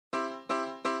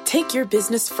Take your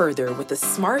business further with the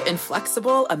smart and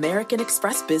flexible American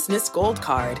Express Business Gold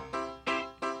Card.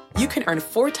 You can earn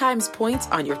 4 times points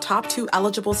on your top 2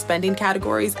 eligible spending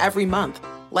categories every month,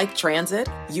 like transit,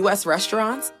 U.S.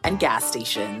 restaurants, and gas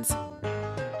stations.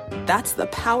 That's the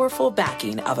powerful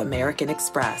backing of American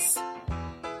Express.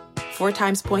 4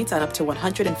 times points on up to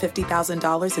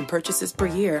 $150,000 in purchases per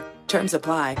year. Terms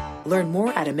apply. Learn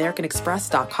more at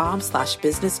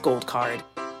americanexpress.com/businessgoldcard.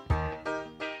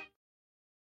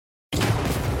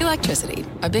 Electricity,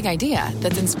 a big idea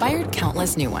that's inspired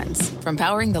countless new ones. From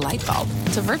powering the light bulb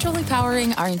to virtually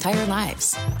powering our entire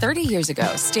lives. 30 years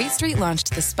ago, State Street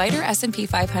launched the Spider S&P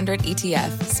 500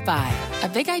 ETF, SPY. A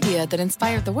big idea that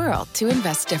inspired the world to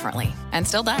invest differently. And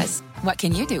still does. What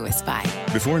can you do with SPY?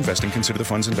 Before investing, consider the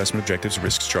fund's investment objectives,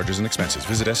 risks, charges, and expenses.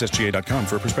 Visit ssga.com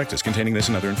for a prospectus containing this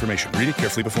and other information. Read it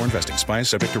carefully before investing. SPY is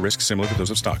subject to risks similar to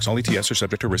those of stocks. All ETFs are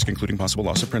subject to risk, including possible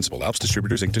loss of principal. Alps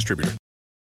Distributors, Inc. Distributor.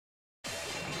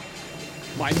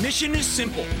 My mission is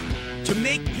simple, to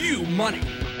make you money.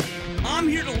 I'm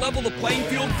here to level the playing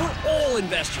field for all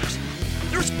investors.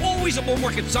 There's always a bull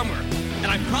market somewhere, and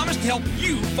I promise to help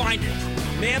you find it.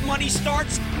 Mad Money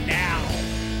starts now.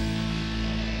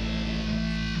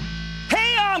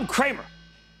 Hey, I'm Cramer.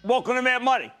 Welcome to Mad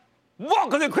Money.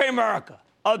 Welcome to Cramerica.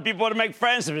 Other people want to make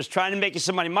friends. I'm just trying to make you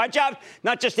some money. My job,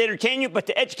 not just to entertain you, but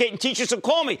to educate and teach you. So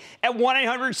call me at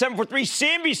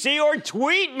 1-800-743-CNBC or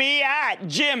tweet me at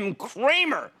Jim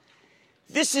Cramer.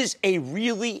 This is a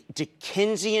really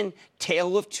Dickensian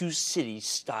Tale of Two Cities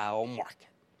style market.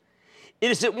 It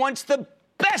is at once the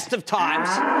best of times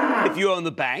if you own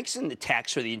the banks and the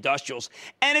techs or the industrials,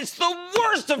 and it's the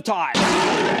worst of times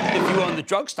if you own the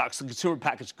drug stocks, the consumer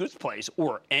packaged goods plays,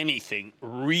 or anything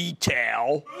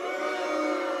retail.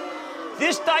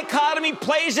 This dichotomy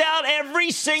plays out every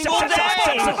single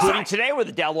day, including today, where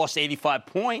the Dow lost 85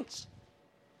 points.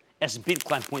 S&P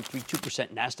declined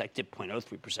 0.32%, NASDAQ dipped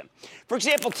 0.03%. For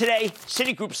example, today,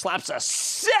 Citigroup slaps a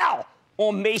sell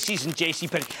on Macy's and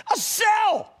JCPenney. A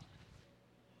sell!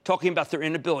 Talking about their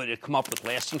inability to come up with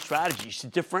lasting strategies to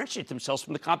differentiate themselves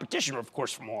from the competition, or, of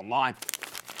course, from online.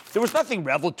 There was nothing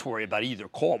revelatory about either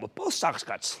call, but both stocks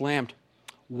got slammed.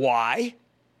 Why?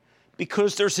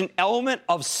 Because there's an element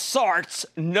of SART,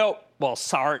 SART,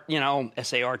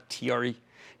 S-A-R-T-R-E,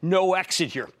 no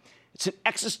exit here. It's an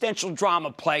existential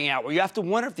drama playing out where you have to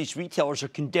wonder if these retailers are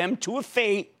condemned to a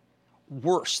fate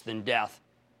worse than death.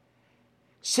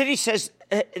 Citi says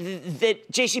that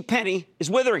JCPenney is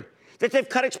withering, that they've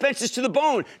cut expenses to the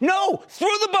bone. No,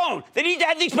 through the bone. They need to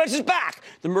have the expenses back.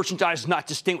 The merchandise is not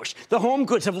distinguished. The home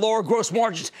goods have lower gross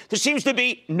margins. There seems to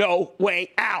be no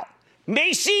way out.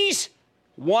 Macy's?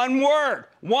 One word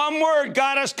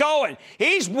got us going.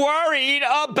 He's worried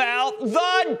about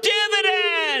the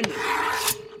dividend.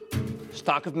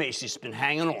 Stock of Macy's has been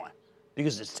hanging on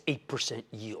because it's 8%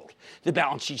 yield. The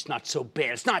balance sheet's not so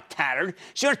bad. It's not tattered.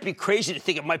 So you don't have to be crazy to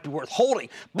think it might be worth holding.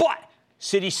 But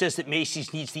Citi says that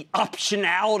Macy's needs the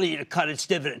optionality to cut its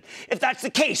dividend. If that's the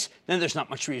case, then there's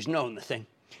not much reason to own the thing.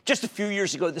 Just a few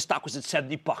years ago, the stock was at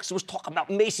 $70. There was talk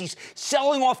about Macy's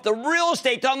selling off the real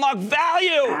estate to unlock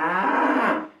value.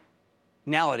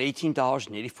 Now at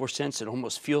 $18.84, it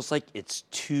almost feels like it's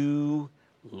too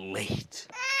late.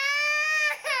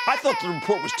 I thought the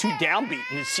report was too downbeat,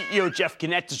 and the CEO, Jeff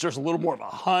Gennette, deserves a little more of a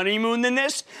honeymoon than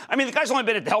this. I mean, the guy's only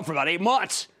been at the helm for about 8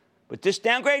 months. But this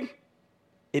downgrade,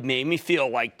 it made me feel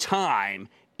like time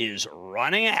is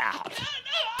running out.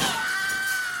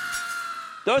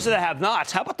 Those are the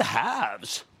have-nots. How about the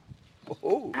haves?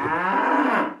 Oh.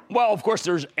 Well, of course,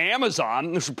 there's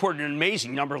Amazon. This reported an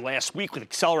amazing number last week with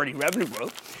accelerating revenue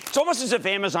growth. It's almost as if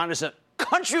Amazon is a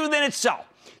country within itself.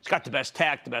 It's got the best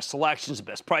tech, the best selections, the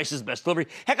best prices, the best delivery.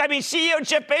 Heck, I mean, CEO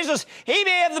Jeff Bezos, he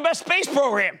may have the best space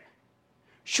program.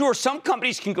 Sure, some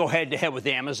companies can go head-to-head with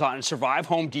Amazon and survive.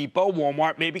 Home Depot,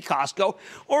 Walmart, maybe Costco,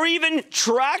 or even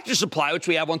Tractor Supply, which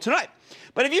we have on tonight.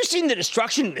 But have you seen the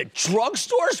destruction in the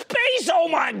drugstore space? Oh,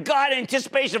 my God,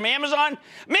 anticipation of Amazon?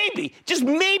 Maybe, just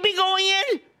maybe going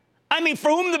in? I mean,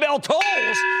 for whom the bell tolls,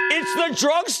 it's the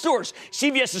drugstores.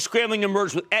 CVS is scrambling to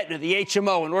merge with Aetna, the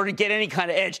HMO, in order to get any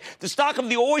kind of edge. The stock of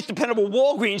the always dependable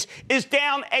Walgreens is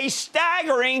down a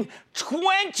staggering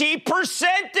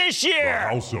 20% this year.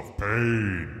 The House of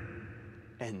Pain.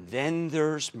 And then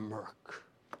there's Merck.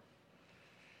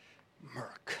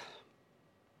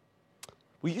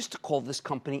 We used to call this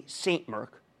company Saint Merck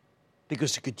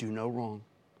because it could do no wrong.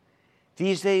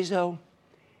 These days, though,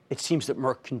 it seems that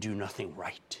Merck can do nothing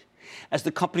right, as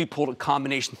the company pulled a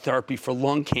combination therapy for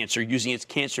lung cancer using its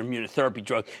cancer immunotherapy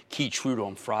drug Keytruda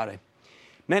on Friday.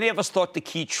 Many of us thought the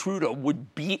Keytruda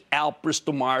would beat out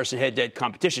Bristol Myers in head-to-head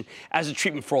competition as a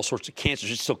treatment for all sorts of cancers.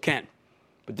 It still can.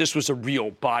 But this was a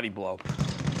real body blow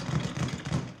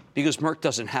because Merck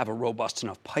doesn't have a robust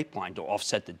enough pipeline to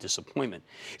offset the disappointment.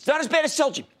 It's not as bad as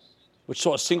Celgene, which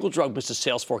saw a single drug miss a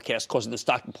sales forecast, causing the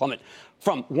stock to plummet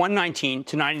from 119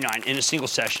 to 99 in a single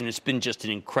session. It's been just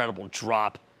an incredible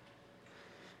drop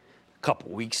a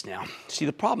couple weeks now. See,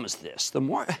 the problem is this.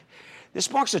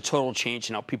 This marks a total change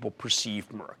in how people perceive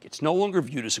Merck. It's no longer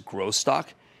viewed as a growth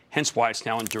stock, hence why it's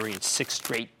now enduring its sixth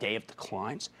straight day of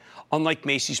declines. Unlike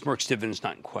Macy's, Merck's dividend is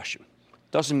not in question.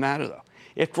 Doesn't matter, though.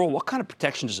 After all, what kind of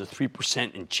protection does a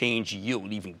 3% and change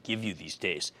yield even give you these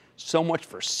days? So much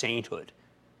for sainthood.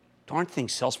 Darn thing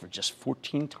sells for just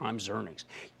 14 times earnings.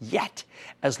 Yet,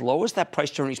 as low as that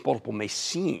price-to-earnings multiple may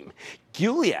seem,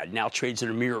 Gilead now trades at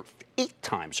a mere 8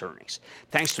 times earnings,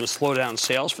 thanks to a slowdown in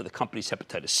sales for the company's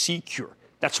hepatitis C cure.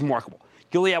 That's remarkable.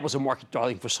 Gilead was a market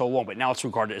darling for so long, but now it's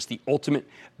regarded as the ultimate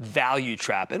value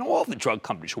trap, and all of the drug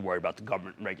companies are worried about the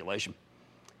government and regulation.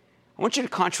 I want you to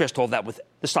contrast all that with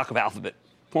the stock of Alphabet,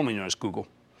 formerly known as Google.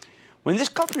 When this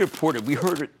company reported, we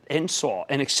heard and saw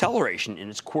an acceleration in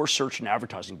its core search and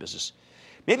advertising business.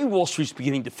 Maybe Wall Street's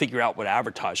beginning to figure out what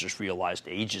advertisers realized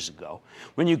ages ago.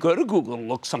 When you go to Google to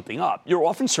look something up, you're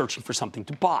often searching for something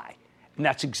to buy. And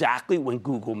that's exactly when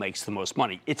Google makes the most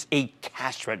money. It's a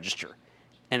cash register.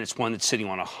 And it's one that's sitting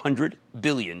on $100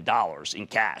 billion in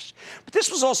cash. But this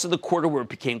was also the quarter where it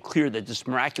became clear that this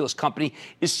miraculous company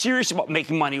is serious about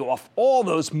making money off all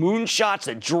those moonshots,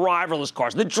 the driverless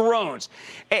cars, the drones.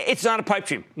 It's not a pipe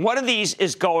dream. One of these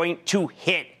is going to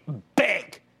hit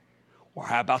big. Or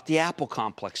how about the Apple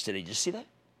complex today? Did you see that?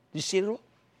 Did you see it at all?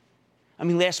 I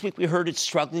mean, last week we heard it's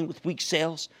struggling with weak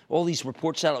sales, all these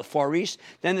reports out of the Far East.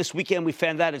 Then this weekend we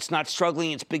found out it's not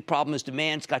struggling. Its big problem is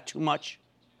demand. It's got too much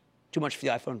for the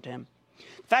iPhone 10.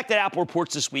 The fact that Apple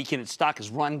reports this week and its stock is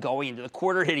run going into the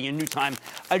quarter, hitting a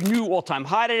new all-time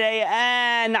high today,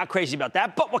 and not crazy about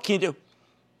that, but what can you do?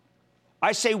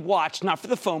 I say watch, not for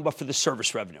the phone, but for the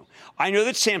service revenue. I know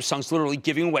that Samsung's literally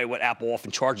giving away what Apple often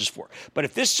charges for, but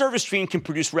if this service stream can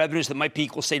produce revenues that might be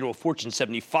equal, say, to a Fortune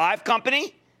 75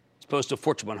 company, as opposed to a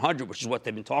Fortune 100, which is what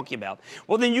they've been talking about,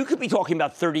 well, then you could be talking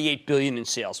about $38 billion in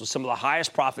sales with some of the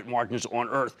highest profit margins on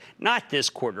earth, not this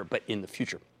quarter, but in the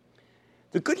future.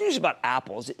 The good news about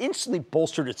Apple is it instantly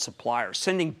bolstered its suppliers,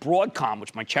 sending Broadcom,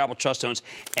 which my charitable trust owns,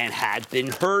 and had been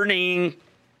hurting,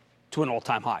 to an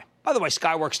all-time high. By the way,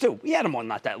 Skyworks, too. We had them on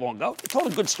not that long ago. They told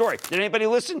a good story. Did anybody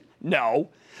listen? No.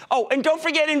 Oh, and don't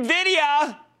forget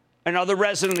NVIDIA, another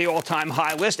resident of the all-time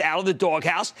high list, out of the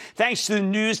doghouse, thanks to the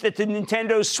news that the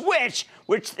Nintendo Switch,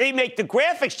 which they make the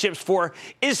graphics chips for,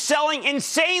 is selling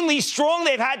insanely strong.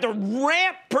 They've had to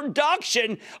ramp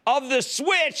production of the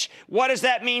Switch. What does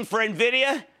that mean for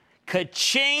NVIDIA?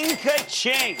 Ka-ching,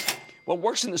 ka-ching. What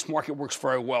works in this market works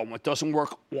very well, and what doesn't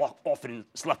work often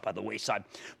is left by the wayside.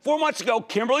 4 months ago,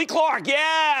 Kimberly-Clark,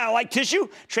 like tissue,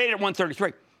 traded at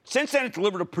 133. Since then, it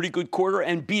delivered a pretty good quarter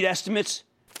and beat estimates,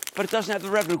 but it doesn't have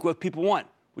the revenue growth people want,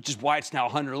 which is why it's now a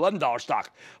 $111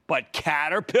 stock. But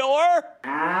Caterpillar,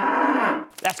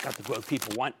 that's got the growth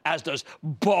people want, as does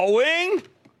Boeing,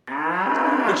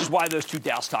 which is why those two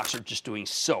Dow stocks are just doing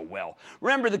so well.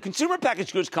 Remember, the consumer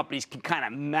packaged goods companies can kind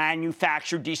of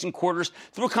manufacture decent quarters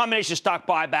through a combination of stock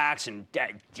buybacks and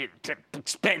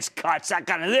expense cuts, that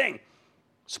kind of thing.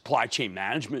 Supply chain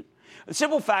management. The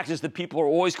simple fact is that people are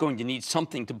always going to need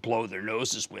something to blow their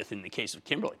noses with in the case of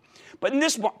Kimberly. But in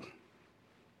this one,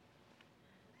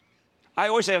 I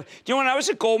always have, do you know when I was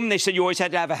at Goldman, they said you always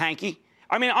had to have a hanky?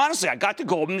 I mean, honestly, I got to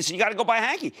Goldman, they said, you got to go buy a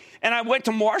hanky. And I went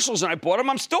to Marshall's and I bought them.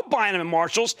 I'm still buying them at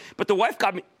Marshall's, but the wife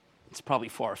got me, it's probably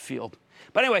far afield.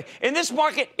 But anyway, in this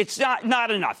market, it's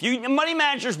not enough. Money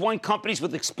managers want companies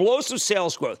with explosive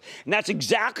sales growth. And that's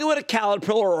exactly what a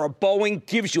Caterpillar or a Boeing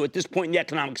gives you at this point in the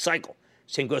economic cycle.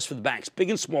 Same goes for the banks. Big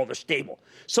and small, they're stable.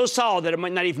 So solid that it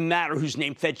might not even matter who's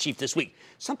named Fed chief this week.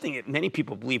 Something that many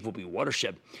people believe will be a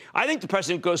watershed. I think the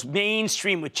president goes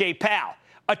mainstream with Jay Powell,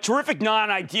 a terrific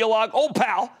non-ideologue, old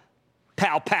pal.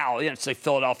 Pal, it's like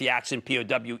Philadelphia accent,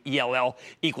 P-O-W-E-L-L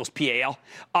equals P-A-L,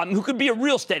 who could be a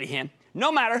real steady hand.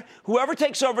 No matter, whoever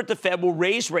takes over at the Fed will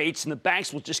raise rates and the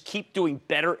banks will just keep doing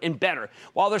better and better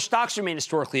while their stocks remain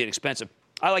historically inexpensive.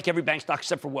 I like every bank stock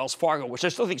except for Wells Fargo, which I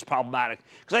still think is problematic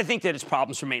because I think that its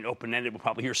problems remain open-ended. We'll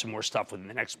probably hear some more stuff within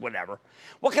the next whatever.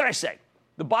 What can I say?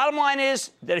 The bottom line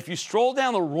is that if you stroll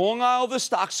down the wrong aisle of the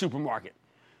stock supermarket,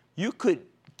 you could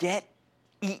get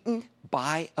eaten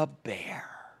by a bear.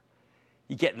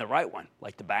 You get in the right one,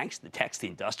 like the banks, the techs, the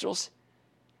industrials,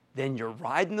 then you're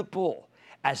riding the bull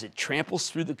as it tramples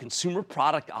through the consumer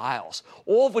product aisles,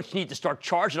 all of which need to start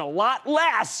charging a lot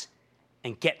less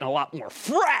and getting a lot more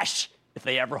fresh if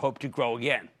they ever hope to grow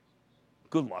again.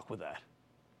 Good luck with that.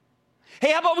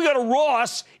 Hey, how about we go to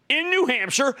Ross in New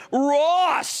Hampshire?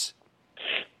 Ross!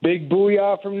 Big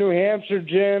booyah from New Hampshire,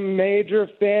 Jim. Major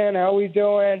fan. How we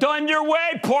doing? Done your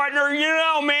way, partner. You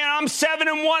know, man, I'm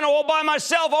 7-1 all by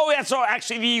myself. Oh, that's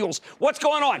actually the Eagles. What's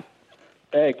going on?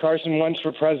 Hey, Carson Wentz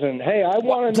for president. Hey, I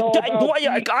want to know about...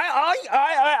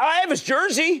 I have his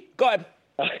jersey. Go ahead.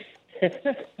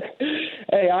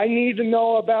 Hey, I need to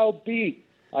know about Beat.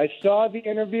 I saw the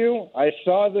interview. I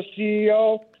saw the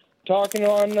CEO talking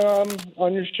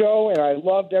on your show, and I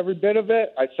loved every bit of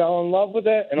it. I fell in love with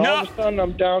it, and all of a sudden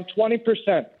I'm down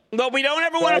 20%. No, we don't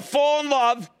ever want to fall in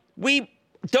love. We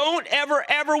don't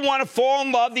ever want to fall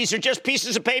in love. These are just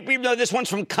pieces of paper, even though this one's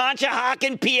from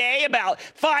Conshohocken, PA, about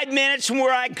 5 minutes from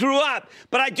where I grew up.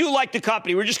 But I do like the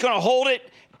company. We're just going to hold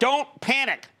it. Don't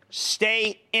panic.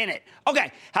 Stay in it.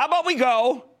 Okay, how about we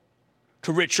go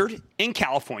to Richard in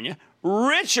California.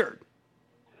 Richard.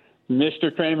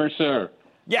 Mr. Cramer, sir.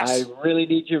 Yes. I really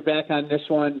need your back on this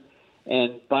one.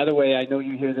 And by the way, I know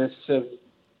you hear this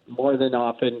more than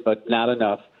often, but not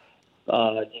enough.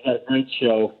 You got a great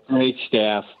show, great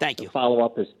staff. Thank you. The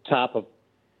follow-up is top of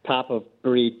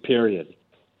breed, period.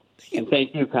 And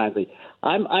thank you kindly.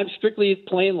 I'm strictly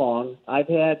playing long. I've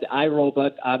had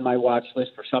iRobot on my watch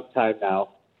list for some time now.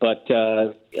 But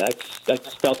I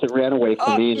just felt it ran away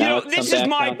from me. This is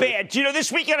my bad.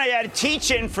 This weekend I had a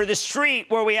teach-in for the street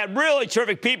where we had really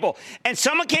terrific people. And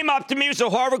someone came up to me, it was a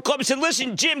Harvard Club, and said,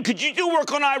 listen, Jim, could you do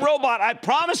work on iRobot? I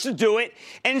promised to do it.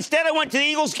 And instead I went to the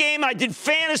Eagles game, I did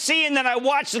fantasy, and then I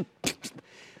watched the...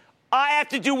 I have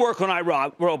to do work on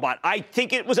iRobot. I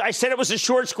said it was a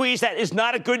short squeeze. That is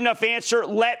not a good enough answer.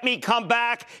 Let me come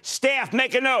back. Staff,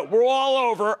 make a note. We're all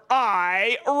over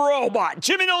iRobot.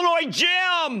 Jim in Illinois.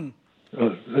 Jim!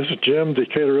 This is Jim,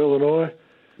 Decatur, Illinois.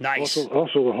 Nice.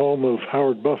 Also the home of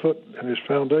Howard Buffett and his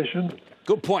foundation.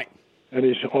 Good point. And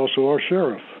he's also our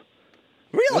sheriff.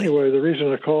 Really? Anyway, the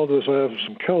reason I called is I have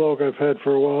some Kellogg I've had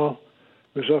for a while.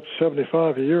 It was up to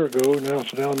 75 a year ago. Now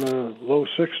it's down in the low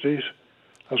 60s.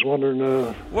 I was wondering...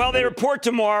 well, they report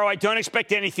tomorrow. I don't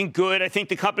expect anything good. I think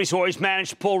the company's always managed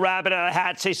to pull a rabbit out of a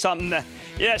hat, say something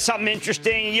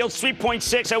interesting. It yields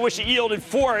 3.6. I wish it yielded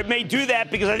 4. It may do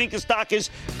that because I think the stock is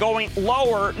going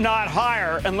lower, not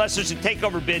higher, unless there's a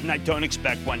takeover bid, and I don't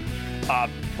expect one.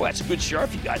 Boy, that's a good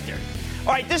sheriff you got there.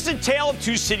 All right, this is a tale of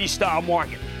two cities style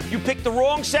market. You pick the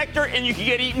wrong sector, and you can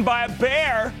get eaten by a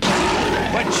bear.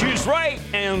 But choose right,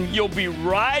 and you'll be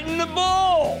riding the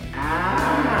bull.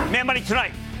 Mad Money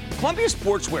tonight. Columbia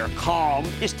Sportswear calm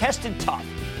is tested tough,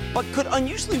 but could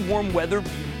unusually warm weather be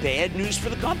bad news for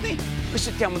the company? We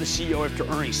sit down with the CEO after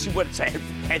earnings, see what's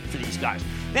ahead for these guys.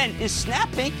 Then, is Snap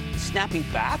Inc. snapping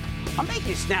back? I'm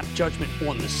making a snap judgment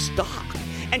on the stock.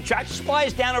 And Tractor Supply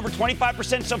is down over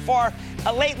 25% so far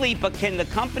lately, but can the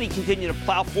company continue to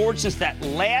plow forward since that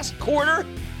last quarter?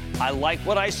 I like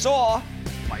what I saw.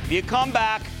 Might be a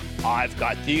comeback. I've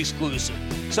got the exclusive.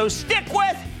 So stick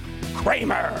with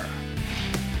Cramer.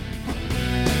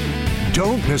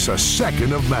 Don't miss a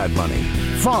second of Mad Money.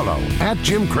 Follow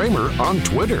 @Jim Cramer on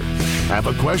Twitter. Have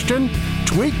a question?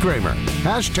 Tweet Cramer.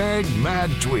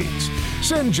 #MadTweets.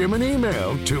 Send Jim an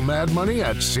email to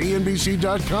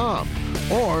madmoney@cnbc.com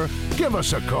or give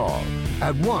us a call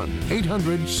at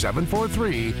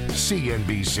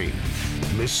 1-800-743-CNBC.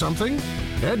 Miss something?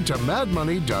 Head to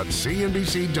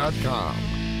madmoney.cnbc.com.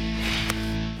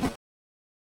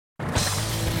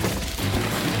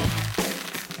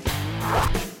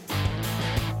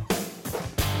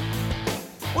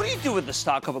 What do you do with the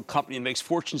stock of a company that makes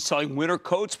fortunes selling winter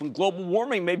coats when global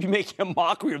warming may be making a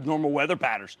mockery of normal weather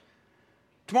patterns?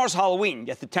 Tomorrow's Halloween,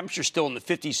 yet the temperature's still in the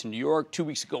 50s in New York. 2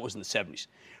 weeks ago it was in the 70s.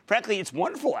 Frankly, it's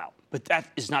wonderful out, but that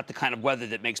is not the kind of weather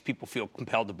that makes people feel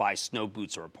compelled to buy snow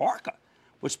boots or a parka.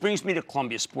 Which brings me to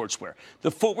Columbia Sportswear.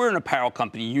 The footwear and apparel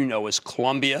company you know is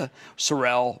Columbia,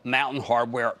 Sorel, Mountain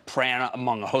Hardwear, Prana,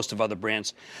 among a host of other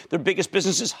brands. Their biggest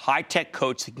business is high-tech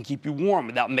coats that can keep you warm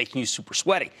without making you super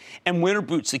sweaty, and winter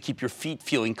boots that keep your feet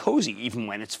feeling cozy even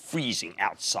when it's freezing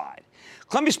outside.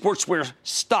 Columbia Sportswear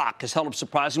stock has held up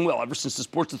surprisingly well ever since the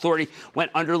Sports Authority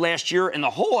went under last year and the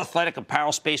whole athletic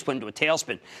apparel space went into a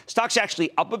tailspin. Stock's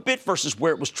actually up a bit versus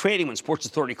where it was trading when Sports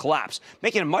Authority collapsed,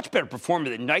 making it a much better performer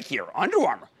than Nike or Under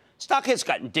Armour. Stock has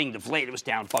gotten dinged of late. It was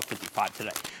down $1.55 today.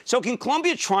 So can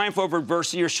Columbia triumph over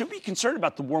adversity, or should we be concerned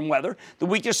about the warm weather, the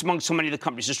weakness among so many of the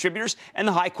company's distributors, and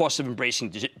the high cost of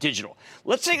embracing digital?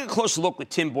 Let's take a closer look with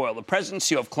Tim Boyle, the president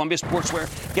and CEO of Columbia Sportswear,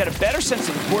 get a better sense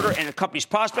of the quarter and the company's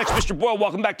prospects. Mr. Boyle,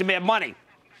 welcome back to Mad Money.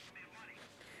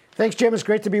 Thanks, Jim. It's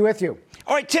great to be with you.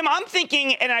 All right, Tim, I'm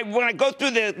thinking, and when I go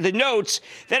through the notes,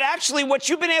 that actually what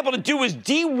you've been able to do is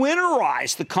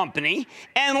de-winterize the company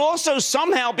and also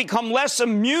somehow become less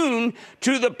immune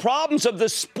to the problems of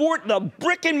the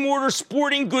brick-and-mortar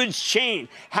sporting goods chain.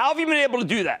 How have you been able to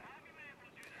do that?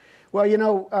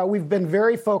 Well, we've been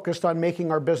very focused on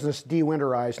making our business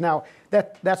de-winterized. Now,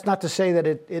 that's not to say that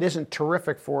it isn't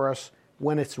terrific for us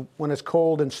when it's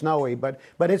cold and snowy, but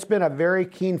it's been a very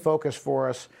keen focus for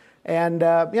us. And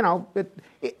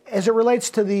as it relates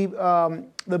to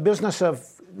the business of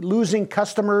losing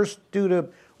customers due to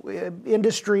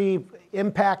industry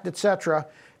impact, et cetera,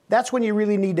 that's when you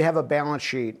really need to have a balance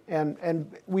sheet.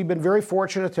 And we've been very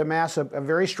fortunate to amass a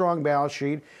very strong balance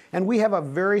sheet. And we have a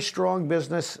very strong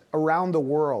business around the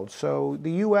world. So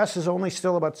the U.S. is only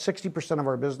still about 60% of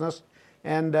our business.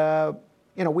 And,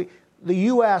 the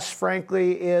U.S.,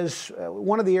 frankly, is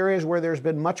one of the areas where there's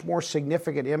been much more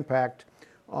significant impact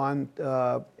on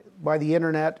by the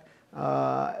internet.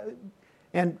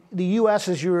 And the U.S.,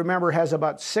 as you remember, has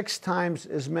about 6 times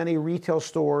as many retail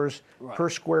stores per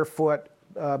square foot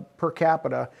per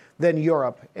capita than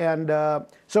Europe. And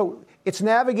so it's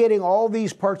navigating all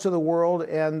these parts of the world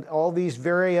and all these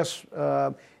various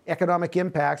economic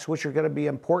impacts, which are going to be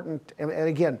important. And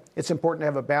again, it's important to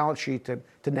have a balance sheet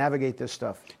to navigate this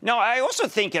stuff. Now, I also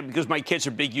think that because my kids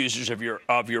are big users of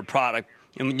your product,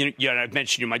 and I've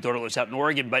mentioned my daughter lives out in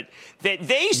Oregon, but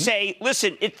they say,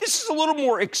 listen, if this is a little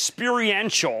more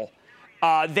experiential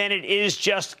than it is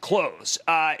just clothes.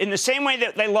 In the same way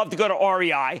that they love to go to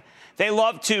REI, they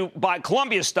love to buy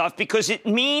Columbia stuff because it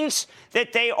means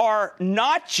that they are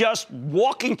not just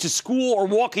walking to school or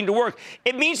walking to work.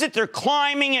 It means that they're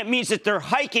climbing. It means that they're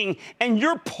hiking, and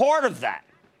you're part of that.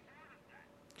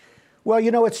 Well,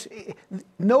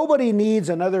 nobody needs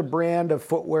another brand of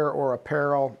footwear or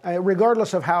apparel,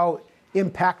 regardless of how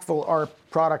impactful our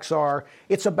products are.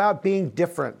 It's about being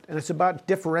different, and it's about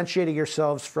differentiating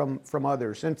yourselves from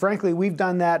others. And frankly, we've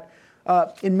done that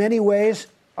in many ways.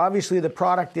 Obviously, the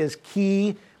product is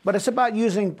key, but it's about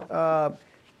using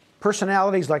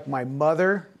personalities like my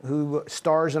mother, who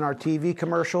stars in our TV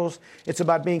commercials. It's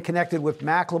about being connected with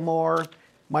Macklemore.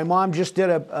 My mom just did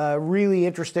a really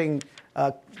interesting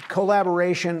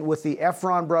collaboration with the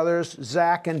Efron brothers,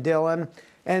 Zach and Dylan.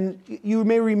 And you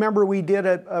may remember we did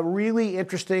a really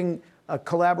interesting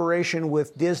collaboration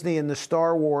with Disney and the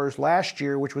Star Wars last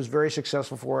year, which was very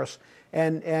successful for us.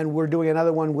 And we're doing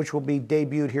another one which will be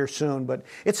debuted here soon. But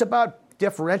it's about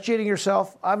differentiating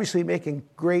yourself, obviously making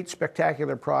great,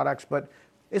 spectacular products, but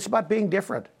it's about being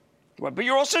different. Well, but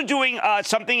you're also doing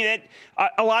something that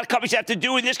a lot of companies have to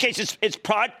do. In this case, it's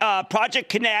Project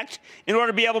Connect in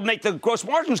order to be able to make the gross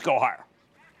margins go higher.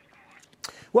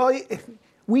 Well,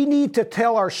 we need to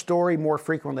tell our story more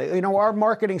frequently. Our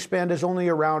marketing spend is only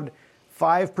around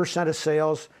 5% of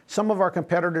sales. Some of our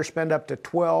competitors spend up to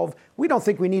 12%. We don't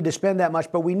think we need to spend that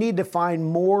much, but we need to find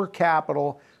more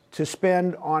capital to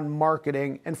spend on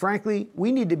marketing. And frankly,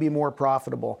 we need to be more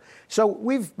profitable. So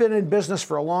we've been in business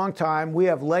for a long time. We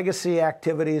have legacy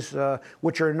activities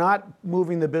which are not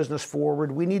moving the business forward.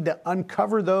 We need to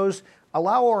uncover those,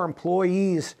 allow our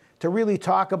employees to really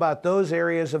talk about those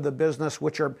areas of the business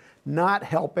which are not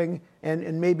helping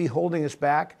and maybe holding us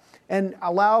back, and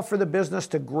allow for the business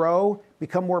to grow,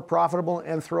 become more profitable,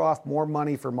 and throw off more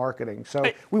money for marketing. So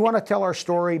we want to tell our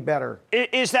story better.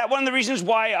 Is that one of the reasons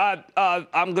why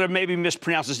I'm going to maybe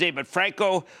mispronounce his name, but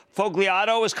Franco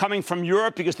Fogliato is coming from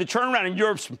Europe? Because the turnaround in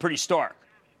Europe's been pretty stark.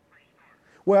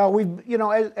 Well,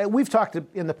 we've talked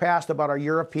in the past about our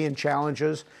European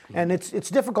challenges, and it's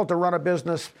difficult to run a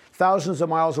business thousands of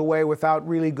miles away without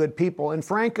really good people. And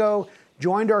Franco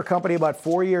joined our company about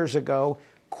 4 years ago,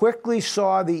 quickly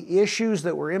saw the issues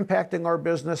that were impacting our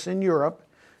business in Europe,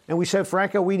 and we said,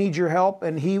 Franco, we need your help.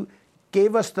 And he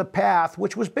gave us the path,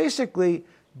 which was basically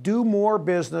do more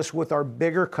business with our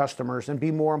bigger customers and be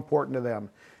more important to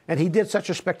them. And he did such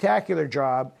a spectacular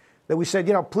job that we said,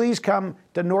 please come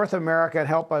to North America and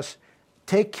help us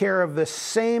take care of the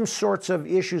same sorts of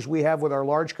issues we have with our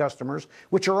large customers,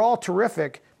 which are all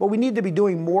terrific, but we need to be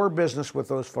doing more business with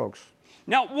those folks.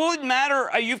 Now, will it matter?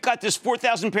 You've got this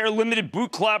 4,000 pair limited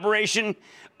boot collaboration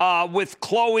with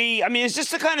Chloe. I mean, is this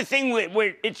the kind of thing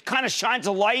where it kind of shines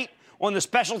a light on the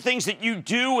special things that you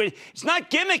do? It's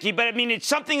not gimmicky, but I mean, it's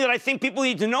something that I think people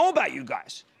need to know about you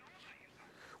guys.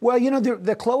 Well,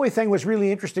 the Chloe thing was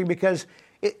really interesting because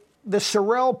the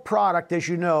Sorel product, as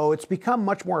you know, it's become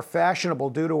much more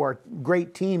fashionable due to our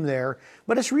great team there,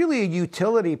 but it's really a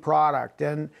utility product.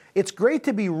 And it's great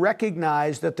to be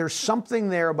recognized that there's something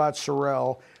there about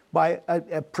Sorel by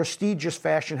a prestigious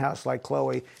fashion house like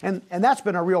Chloe. And that's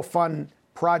been a real fun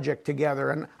project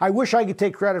together. And I wish I could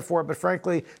take credit for it, but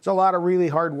frankly, it's a lot of really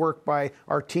hard work by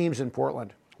our teams in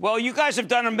Portland. Well, you guys have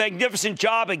done a magnificent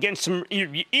job against some,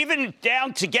 even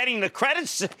down to getting the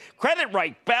credit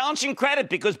right, balancing credit,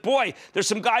 because, boy, there's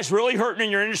some guys really hurting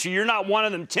in your industry. You're not one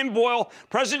of them. Tim Boyle,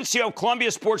 President and CEO of Columbia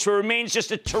Sportswear, remains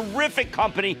just a terrific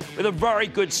company with a very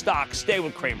good stock. Stay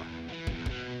with Cramer.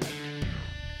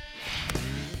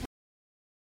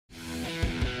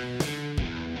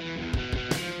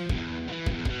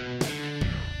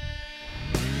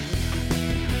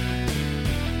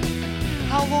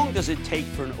 How long does it take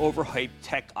for an overhyped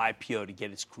tech IPO to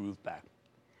get its groove back?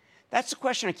 That's the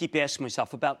question I keep asking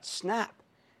myself about Snap,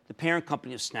 the parent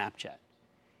company of Snapchat.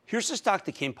 Here's a stock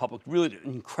that came public, really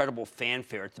an incredible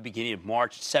fanfare at the beginning of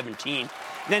March at 17,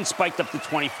 then spiked up to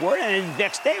 24, and the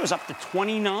next day it was up to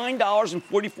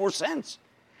 $29.44.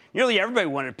 Nearly everybody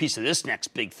wanted a piece of this next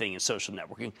big thing in social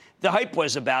networking. The hype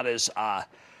was about as out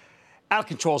of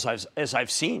control as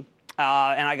I've seen.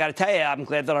 And I got to tell you, I'm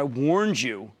glad that I warned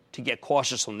you to get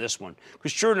cautious on this one.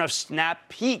 Because sure enough, Snap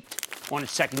peaked on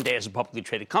its second day as a publicly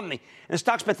traded company, and the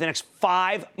stock spent the next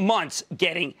 5 months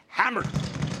getting hammered.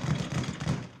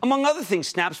 Among other things,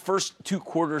 Snap's first 2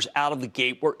 quarters out of the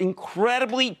gate were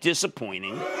incredibly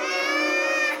disappointing,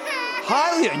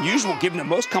 highly unusual given that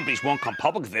most companies won't come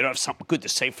public if they don't have something good to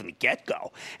say from the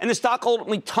get-go. And the stock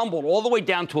ultimately tumbled all the way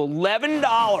down to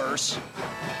 $11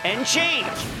 and change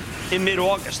in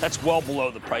mid-August. That's well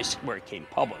below the price where it came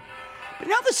public. But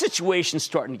now the situation's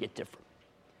starting to get different.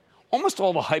 Almost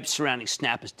all the hype surrounding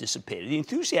Snap has dissipated. The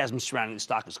enthusiasm surrounding the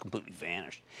stock has completely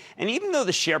vanished. And even though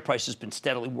the share price has been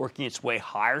steadily working its way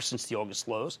higher since the August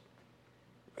lows,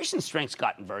 recent strength's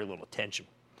gotten very little attention.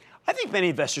 I think many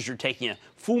investors are taking a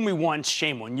fool me once,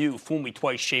 shame on you, fool me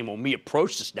twice, shame on me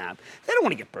approach to Snap. They don't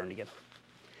want to get burned again.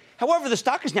 However, the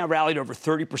stock has now rallied over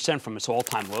 30% from its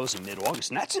all-time lows in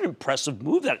mid-August, and that's an impressive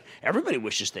move that everybody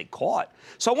wishes they caught.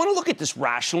 So I want to look at this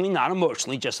rationally, not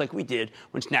emotionally, just like we did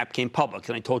when Snap came public,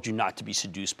 and I told you not to be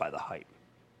seduced by the hype.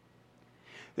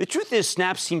 The truth is,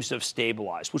 Snap seems to have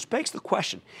stabilized, which begs the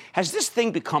question, has this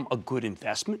thing become a good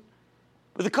investment?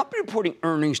 With the company reporting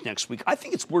earnings next week, I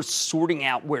think it's worth sorting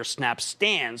out where Snap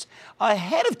stands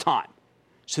ahead of time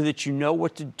so that you know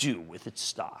what to do with its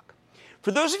stock. For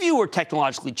those of you who are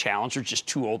technologically challenged or just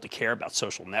too old to care about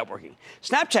social networking,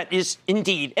 Snapchat is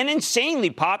indeed an insanely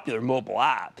popular mobile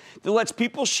app that lets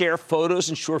people share photos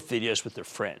and short videos with their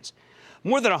friends.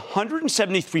 More than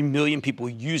 173 million people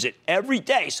use it every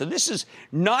day, so this is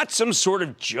not some sort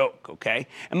of joke, okay?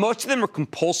 And most of them are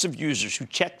compulsive users who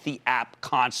check the app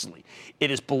constantly.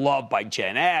 It is beloved by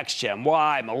Gen X, Gen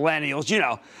Y, millennials, you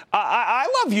know. I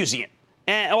love using it.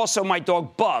 And also my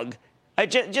dog Bug.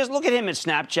 Just look at him in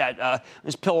Snapchat,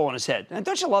 his pillow on his head.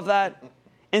 Don't you love that?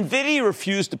 NVIDIA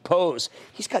refused to pose.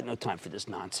 He's got no time for this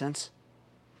nonsense.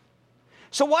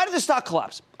 So why did the stock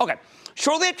collapse? Okay,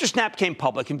 shortly after Snap came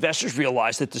public, investors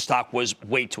realized that the stock was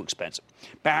way too expensive.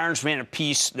 Barron's ran a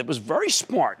piece that was very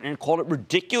smart and called it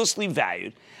ridiculously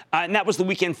valued. And that was the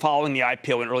weekend following the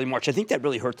IPO in early March. I think that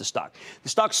really hurt the stock. The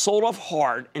stock sold off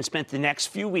hard and spent the next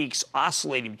few weeks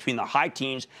oscillating between the high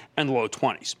teens and the low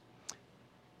 20s.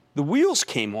 The wheels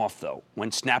came off, though,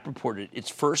 when Snap reported its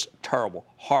first terrible,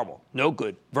 horrible, no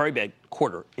good, very bad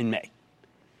quarter in May.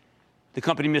 The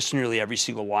company missed nearly every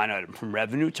single line item, from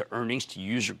revenue to earnings to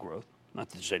user growth. Not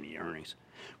that there's any earnings.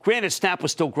 Granted, Snap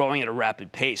was still growing at a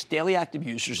rapid pace. Daily active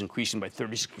users increasing by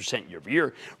 36% year over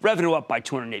year, revenue up by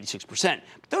 286%.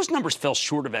 But those numbers fell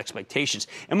short of expectations.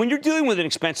 And when you're dealing with an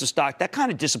expensive stock, that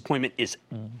kind of disappointment is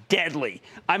deadly.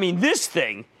 I mean, this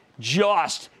thing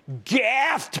just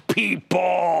gaffed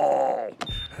people.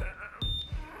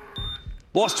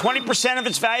 Lost 20% of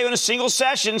its value in a single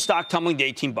session, stock tumbling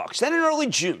to $18. Then in early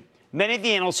June, many of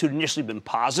the analysts who'd initially been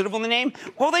positive on the name,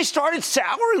 well, they started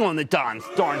souring on the darn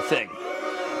thing.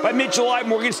 By mid-July,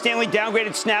 Morgan Stanley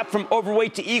downgraded Snap from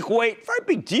overweight to equal weight. Very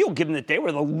big deal, given that they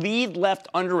were the lead left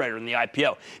underwriter in the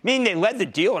IPO, meaning they led the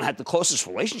deal and had the closest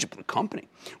relationship with the company.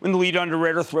 When the lead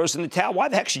underwriter throws in the towel, why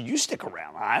the heck should you stick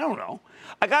around? I don't know.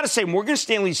 I got to say, Morgan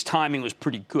Stanley's timing was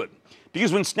pretty good,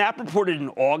 because when Snap reported in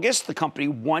August, the company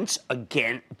once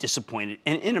again disappointed,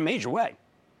 and in a major way.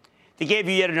 They gave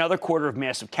you yet another quarter of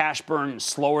massive cash burn and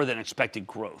slower than expected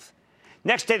growth.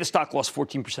 Next day, the stock lost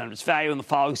 14% of its value. In the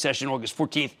following session, August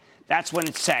 14th, that's when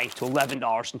it sank to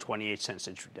 $11.28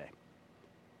 intraday.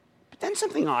 But then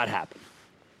something odd happened.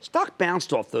 Stock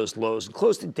bounced off those lows and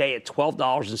closed the day at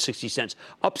 $12.60,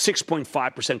 up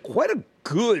 6.5%. Quite a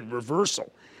good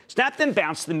reversal. Snap then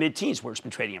bounced to the mid-teens, where it's been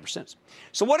trading ever since.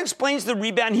 So what explains the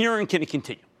rebound here, and can it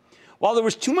continue? While there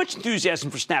was too much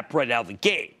enthusiasm for Snap right out of the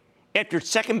gate, After its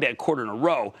second bad quarter in a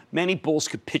row, many bulls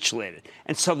capitulated,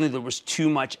 and suddenly there was too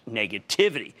much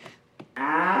negativity.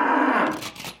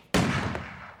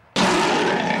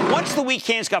 Once the weak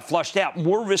hands got flushed out,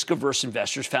 more risk-averse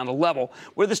investors found a level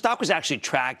where the stock was actually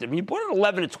attractive. When you bought it at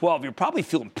 11 to 12, you're probably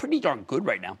feeling pretty darn good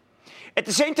right now. At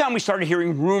the same time, we started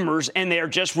hearing rumors, and they are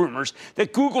just rumors,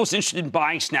 that Google's interested in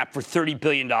buying Snap for $30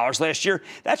 billion last year.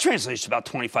 That translates to about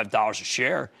 $25 a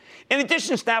share. In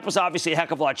addition, Snap was obviously a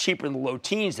heck of a lot cheaper in the low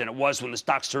teens than it was when the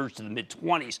stock surged to the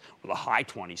mid-20s or the high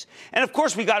 20s. And, of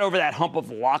course, we got over that hump of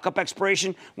the lockup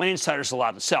expiration when insiders are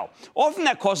allowed to sell. Often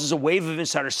that causes a wave of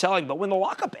insider selling, but when the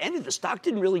lockup ended, the stock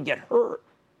didn't really get hurt.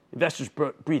 Investors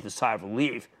breathed a sigh of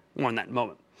relief. More on that in a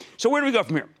moment. So where do we go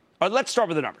from here? All right, let's start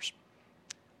with the numbers.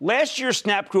 Last year,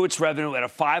 Snap grew its revenue at a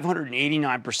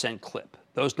 589% clip.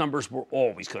 Those numbers were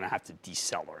always going to have to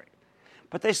decelerate.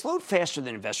 But they slowed faster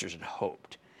than investors had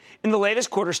hoped. In the latest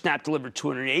quarter, Snap delivered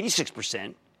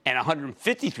 286% and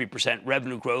 153%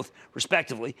 revenue growth,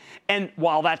 respectively. And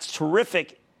while that's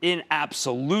terrific in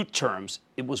absolute terms,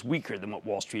 it was weaker than what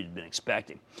Wall Street had been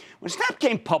expecting. When Snap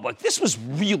came public, this was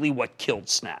really what killed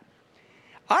Snap.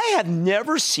 I have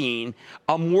never seen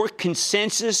a more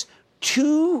consensus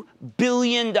 $2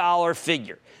 billion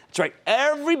figure. That's right.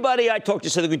 Everybody I talked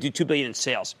to said they're going to do $2 billion in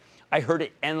sales. I heard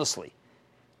it endlessly.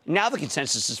 Now the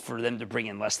consensus is for them to bring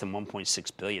in less than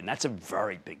 $1.6 billion. That's a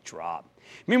very big drop.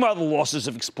 Meanwhile, the losses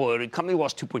have exploded. Company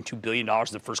lost $2.2 billion in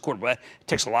the first quarter. But it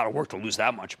takes a lot of work to lose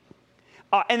that much.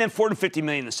 And then $450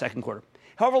 million in the second quarter.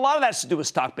 However, a lot of that has to do with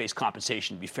stock-based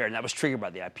compensation, to be fair, and that was triggered by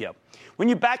the IPO. When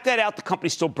you back that out, the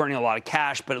company's still burning a lot of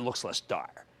cash, but it looks less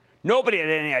dire. Nobody had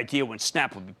any idea when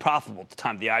Snap would be profitable at the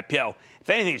time of the IPO.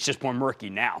 If anything, it's just more murky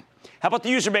now. How about the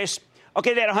user base?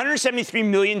 Okay, they had 173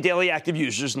 million daily active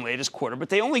users in the latest quarter, but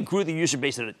they only grew the user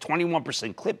base at a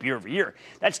 21% clip year over year.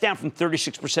 That's down from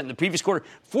 36% in the previous quarter,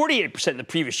 48% in the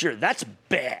previous year. That's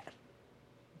bad.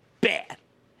 Bad.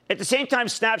 At the same time,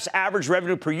 Snap's average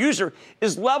revenue per user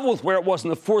is level with where it was in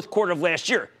the fourth quarter of last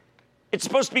year. It's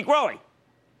supposed to be growing.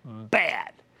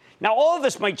 Bad. Now, all of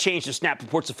this might change if Snap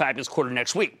reports a fabulous quarter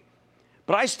next week.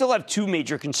 But I still have two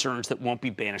major concerns that won't be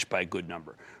banished by a good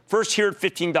number. First, here at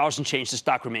 $15 and change, the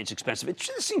stock remains expensive.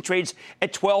 This thing trades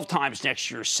at 12 times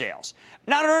next year's sales.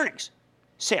 Not earnings,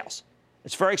 sales.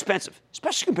 It's very expensive,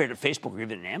 especially compared to Facebook or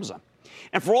even Amazon.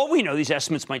 And for all we know, these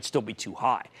estimates might still be too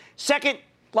high. Second,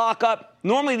 lockup.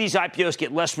 Normally, these IPOs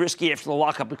get less risky after the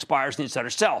lockup expires and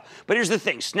insiders sell. But here's the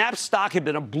thing. Snap's stock had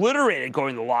been obliterated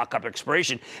going to the lockup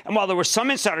expiration. And while there was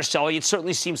some insider selling, it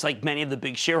certainly seems like many of the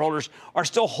big shareholders are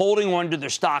still holding on to their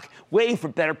stock, waiting for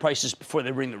better prices before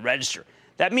they ring the register.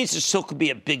 That means there still could be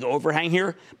a big overhang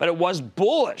here, but it was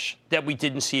bullish that we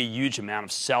didn't see a huge amount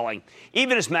of selling,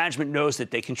 even as management knows that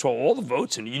they control all the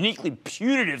votes in a uniquely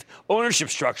punitive ownership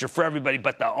structure for everybody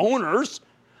but the owners.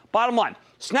 Bottom line,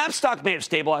 Snap stock may have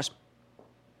stabilized,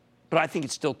 but I think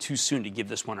it's still too soon to give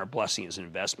this one our blessing as an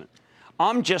investment.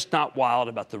 I'm just not wild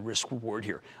about the risk-reward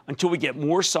here until we get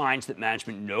more signs that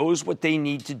management knows what they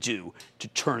need to do to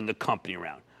turn the company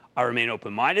around. I remain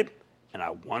open-minded, and I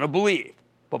want to believe,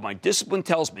 but my discipline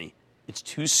tells me it's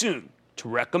too soon to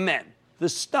recommend the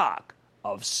stock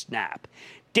of Snap.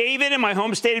 David in my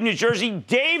home state of New Jersey.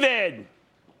 David!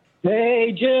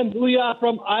 Hey, Jim. Booyah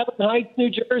from Island Heights,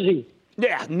 New Jersey.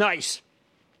 Yeah, nice.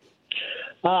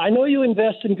 I know you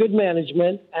invest in good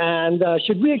management, and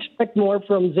should we expect more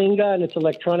from Zynga and its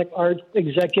electronic arts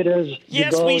executives?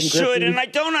 Yes, we should, and I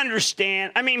don't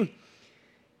understand. I mean,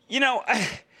 you know,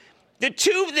 the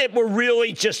two that were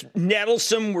really just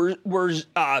nettlesome were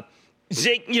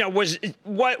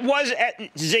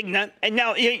Zynga, and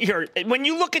now here, when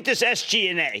you look at this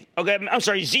SG&A, okay, I'm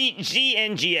sorry,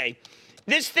 ZNGA,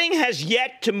 this thing has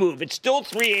yet to move. It's still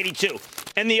 382.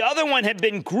 And the other one had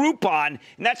been Groupon,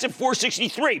 and that's at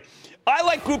 463. I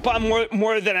like Groupon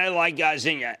more than I like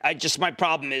Zynga. My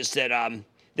problem is that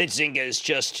that Zynga is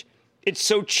just, it's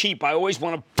so cheap. I always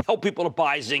want to tell people to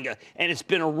buy Zynga, and it's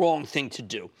been a wrong thing to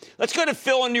do. Let's go to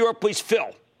Phil in New York, please.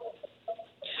 Phil.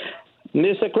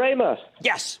 Mr. Kramer.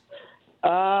 Yes.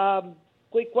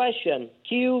 Quick question.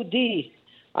 QD.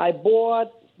 I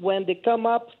bought when they come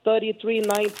up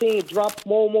 33.19, dropped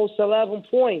almost 11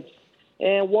 points.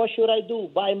 And what should I do?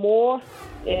 Buy more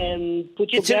and put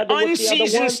it's together an with the other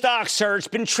unseasoned one? stock, sir. It's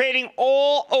been trading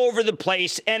all over the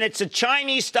place, and it's a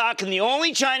Chinese stock. And the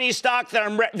only Chinese stock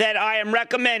that I am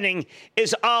recommending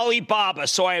is Alibaba.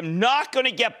 So I am not going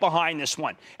to get behind this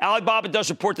one. Alibaba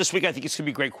does report this week. I think it's going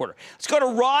to be a great quarter. Let's go to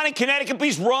Ron in Connecticut,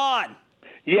 please. Ron.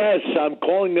 Yes, I'm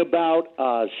calling about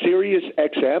Sirius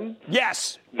XM.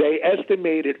 Yes. They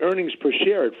estimated earnings per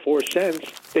share at 4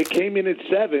 cents. They came in at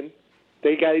 7.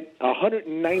 They got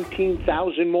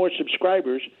 119,000 more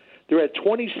subscribers. They're at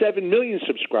 27 million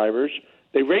subscribers.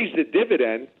 They raised the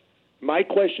dividend. My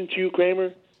question to you,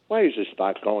 Cramer, why is this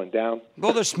stock going down?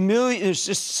 Well, there's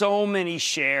just so many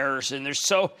shares, and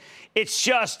it's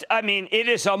just, I mean, it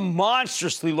is a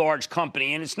monstrously large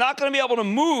company, and it's not going to be able to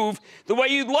move the way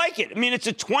you'd like it. I mean, it's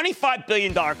a $25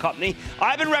 billion company.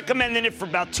 I've been recommending it for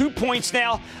about 2 points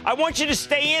now. I want you to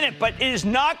stay in it, but it is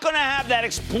not going to have that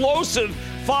explosive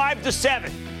 5 to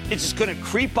 7. It's just going to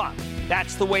creep up.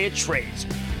 That's the way it trades.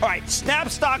 All right, Snap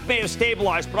stock may have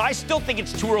stabilized, but I still think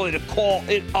it's too early to call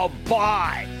it a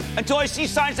buy. Until I see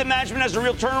signs that management has a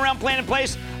real turnaround plan in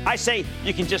place, I say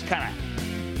you can just kind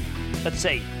of, let's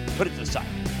say, put it to the side.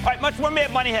 All right, much more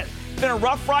Mad Money ahead. It's been a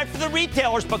rough ride for the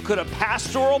retailers, but could a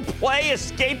pastoral play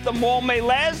escape the mall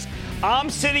malaise?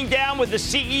 I'm sitting down with the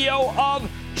CEO of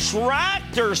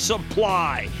Tractor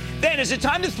Supply. Then, is it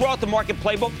time to throw out the market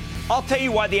playbook? I'll tell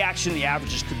you why the action of the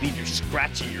averages could be just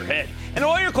scratching your head. And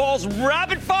all your calls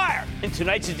rapid fire in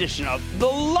tonight's edition of the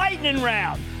Lightning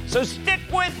Round. So stick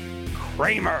with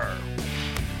Cramer.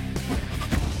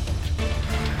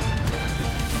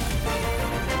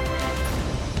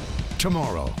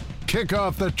 Tomorrow, kick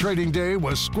off the trading day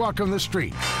with Squawk on the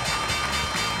Street.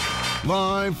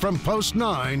 Live from Post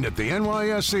 9 at the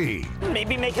NYSE.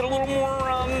 Maybe make it a little more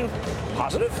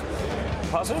positive.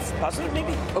 Positive,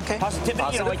 maybe. Okay. Positivity,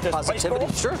 positive, you know, like the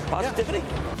positivity, sure. Positivity.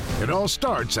 Yeah. It all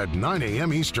starts at 9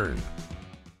 a.m. Eastern.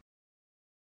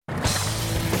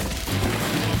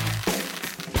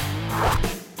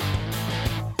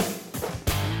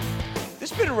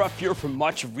 This has been a rough year for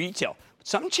much of retail.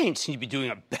 Some chains seem to be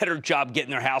doing a better job getting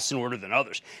their house in order than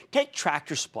others. Take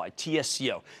Tractor Supply,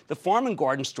 TSCO, the farm and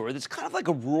garden store that's kind of like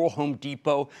a rural Home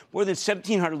Depot, more than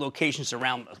 1,700 locations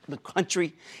around the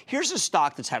country. Here's a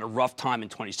stock that's had a rough time in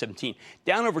 2017,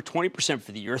 down over 20%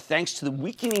 for the year, thanks to the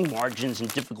weakening margins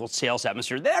and difficult sales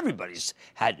atmosphere that everybody's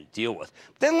had to deal with.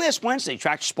 But then last Wednesday,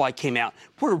 Tractor Supply came out,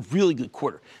 put a really good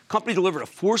quarter. Company delivered a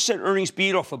 4-cent earnings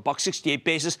beat off a $1.68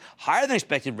 basis, higher than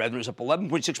expected revenues up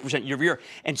 11.6% year over year,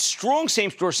 and strong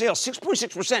same-store sales,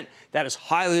 6.6%. That is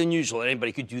highly unusual that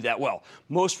anybody could do that well.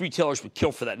 Most retailers would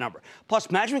kill for that number. Plus,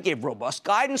 management gave robust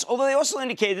guidance, although they also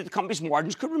indicated that the company's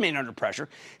margins could remain under pressure.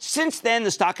 Since then,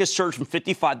 the stock has surged from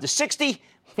 55 to 60,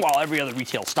 while every other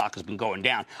retail stock has been going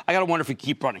down. I got to wonder if we can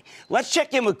keep running. Let's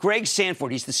check in with Greg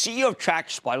Sanford. He's the CEO of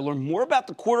Tractor Supply to learn more about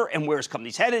the quarter and where his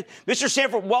company's headed. Mr.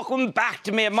 Sanford, welcome back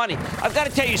to Mad Money. I've got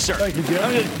to tell you, sir. Thank you, Jim.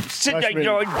 I'm just sitting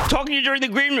there, talking to you during the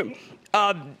green room.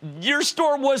 Your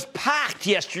store was packed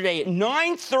yesterday at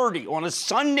 9:30 on a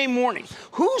Sunday morning.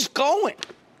 Who's going?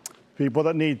 People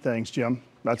that need things, Jim.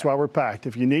 That's why we're packed.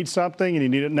 If you need something and you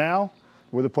need it now,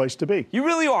 we're the place to be. You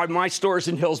really are. My store's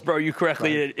in Hillsborough. You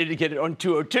correctly indicated on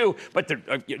 202. But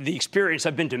the experience,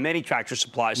 I've been to many Tractor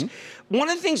Supplies. Mm-hmm. One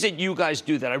of the things that you guys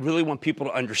do that I really want people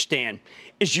to understand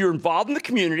is you're involved in the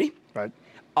community. Right.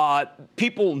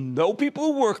 People know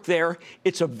people who work there.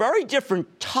 It's a very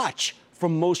different touch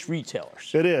from most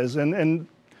retailers. It is. And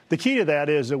the key to that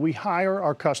is that we hire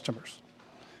our customers.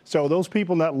 So those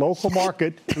people in that local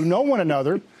market who know one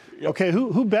another, okay,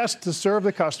 who best to serve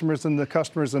the customers than the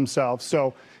customers themselves?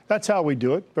 So that's how we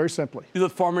do it, very simply. The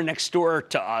farmer next door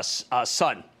to us,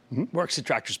 son, works at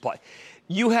Tractor Supply.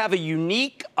 You have a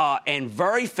unique and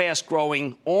very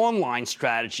fast-growing online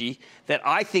strategy that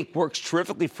I think works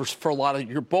terrifically for a lot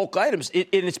of your bulk items, and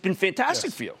it's been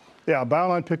fantastic for you. Yeah, buy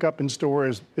online, pick up in store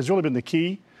has really been the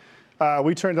key.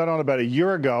 We turned that on about a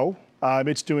year ago.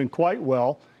 It's doing quite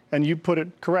well, and you put it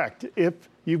correct. If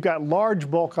you've got large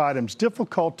bulk items,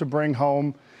 difficult to bring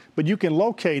home, but you can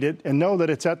locate it and know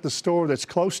that it's at the store that's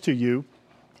close to you.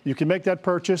 You can make that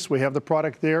purchase. We have the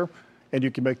product there, and you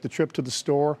can make the trip to the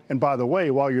store. And by the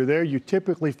way, while you're there, you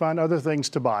typically find other things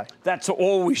to buy. That's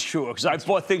always true, because I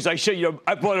bought things. I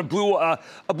bought a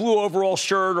blue overall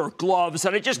shirt or gloves,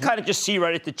 and I just kind of just see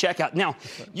right at the checkout. Now,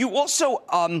 you also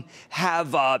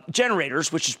have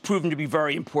generators, which has proven to be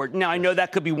very important. Now, I know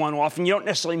that could be one-off, and you don't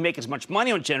necessarily make as much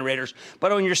money on generators,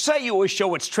 but on your site, you always show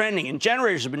what's trending, and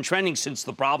generators have been trending since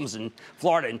the problems in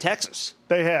Florida and Texas.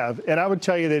 They have, and I would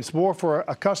tell you that it's more for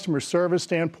a customer service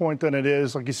standpoint than it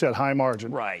is, like you said, high margin.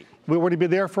 Right. We want to be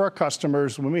there for our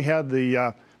customers. When we had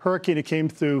the hurricane that came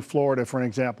through Florida, for an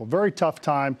example, very tough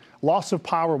time. Loss of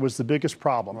power was the biggest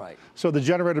problem. Right. So the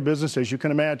generator business, as you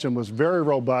can imagine, was very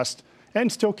robust and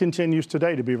still continues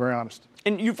today, to be very honest.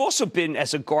 And you've also been,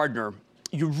 as a gardener,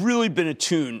 you've really been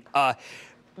attuned.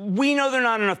 We know there are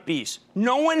not enough bees.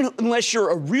 No one, unless you're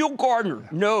a real gardener,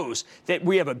 knows that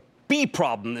we have a bee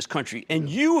problem in this country, and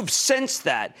you have sensed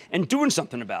that and doing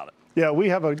something about it. Yeah, we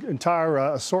have an entire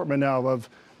assortment now of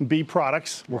bee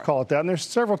products, we'll call it that. And there's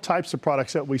several types of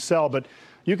products that we sell, but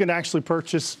you can actually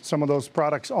purchase some of those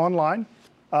products online.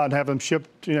 and have them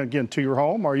shipped, again, to your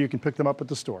home, or you can pick them up at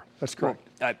the store. That's correct.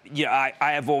 Well, I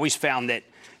have always found that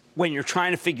when you're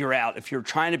trying to figure out if you're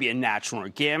trying to be a natural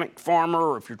organic farmer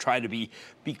or if you're trying to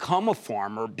become a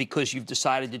farmer because you've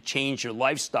decided to change your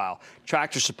lifestyle,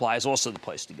 Tractor Supply is also the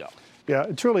place to go. Yeah,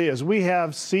 it truly is. We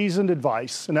have seasoned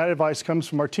advice, and that advice comes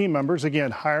from our team members.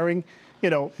 Again, hiring,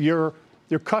 your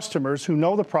customers who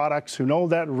know the products, who know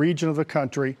that region of the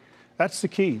country. That's the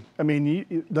key. I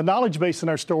mean, the knowledge base in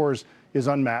our stores is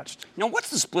unmatched. Now,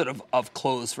 what's the split of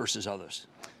clothes versus others?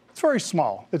 It's very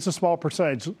small. It's a small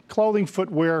percentage. Clothing,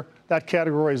 footwear, that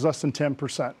category is less than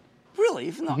 10%. Really?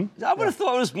 Even though I would have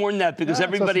thought it was more than that because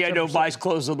everybody I know buys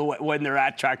clothes when they're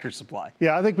at Tractor Supply.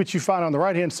 Yeah, I think what you find on the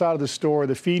right-hand side of the store,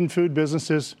 the feed and food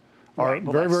businesses are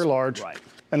very, very large. Right.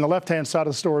 And the left-hand side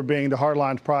of the store being the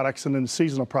hardline products and then the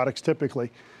seasonal products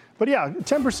typically. But yeah,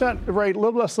 10% rate, a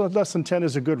little less than 10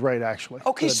 is a good rate, actually.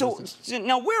 Okay, so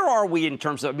now where are we in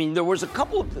terms of? I mean, there was a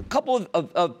couple of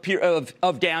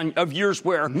years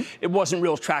where it wasn't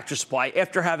real Tractor Supply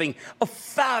after having a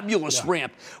fabulous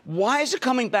ramp. Why is it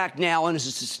coming back now, and is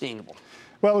it sustainable?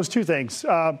 Well, there's two things.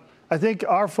 I think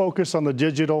our focus on the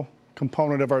digital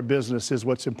component of our business is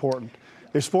what's important.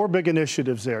 There's 4 big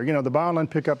initiatives there. The buy online,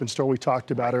 pick up in store we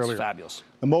talked about earlier. Fabulous.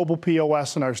 The mobile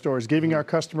POS in our stores, giving our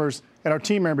customers and our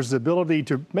team members the ability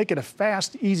to make it a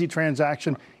fast, easy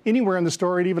transaction anywhere in the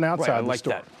store and even outside the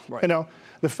store. That.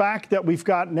 The fact that we've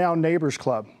got now Neighbors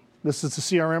Club. This is the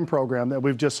CRM program that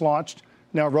we've just launched.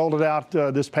 Now rolled it out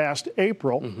this past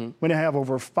April. We now have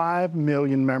over 5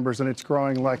 million members, and it's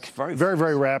growing very,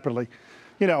 very rapidly.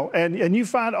 And you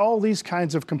find all these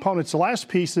kinds of components. The last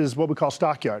piece is what we call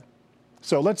Stockyard.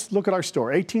 So let's look at our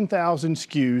store. 18,000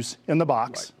 SKUs in the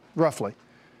box, roughly.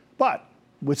 But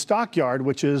with Stockyard,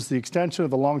 which is the extension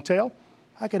of the long tail,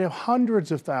 I could have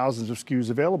hundreds of thousands of SKUs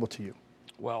available to you.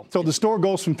 Well, so the store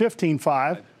goes from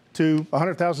 15.5 to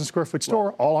 100,000 square foot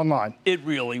store, all online. It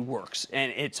really works,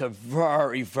 and it's a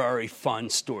very, very fun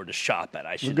store to shop at,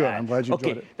 I should Good. add. I'm glad you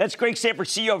enjoyed it. That's Greg Sandfort,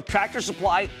 CEO of Tractor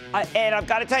Supply, and I've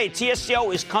got to tell you,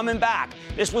 TSCO is coming back.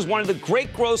 This was one of the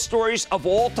great growth stories of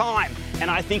all time,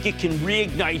 and I think it can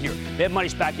reignite here. Mad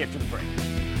Money's back after the break.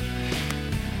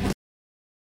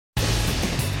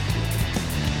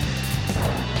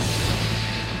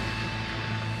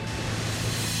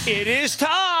 It is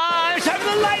time for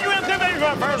the lightning round.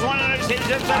 First one, and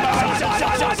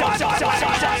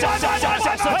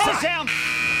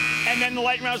then the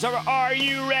lightning round's over. Are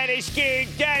you ready, Ski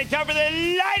Daddy? Time for the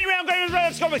lightning round.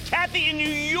 Let's go with Kathy in New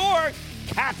York.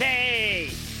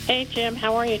 Kathy. Hey, Jim.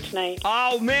 How are you tonight?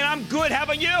 Oh, man, I'm good. How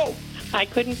about you? I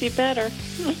couldn't be better.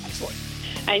 Excellent.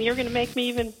 And you're going to make me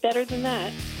even better than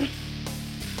that.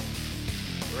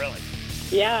 Really?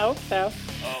 Yeah, I hope so.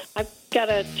 Oh. I've got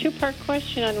a 2-part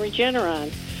question on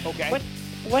Regeneron. Okay.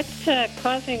 What's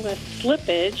causing the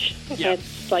slippage? Yeah.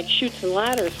 It's like chutes and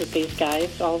ladders with these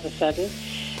guys all of a sudden.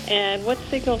 And what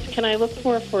signals can I look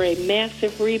for a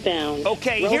massive rebound?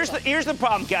 Okay, here's the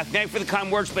problem, Kathy. Thank you for the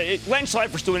kind words, but Len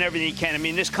Schleifer's doing everything he can. I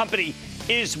mean, this company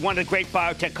is one of the great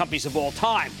biotech companies of all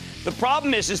time. The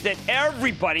problem is that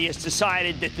everybody has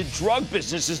decided that the drug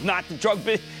business is not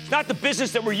the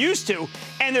business that we're used to,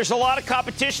 and there's a lot of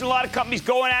competition, a lot of companies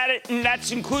going at it, and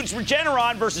that includes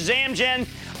Regeneron versus Amgen.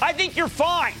 I think you're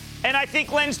fine, and I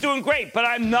think Len's doing great, but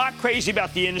I'm not crazy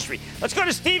about the industry. Let's go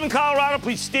to Steve in Colorado,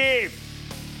 please, Steve.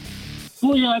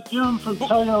 Booyah, Jim from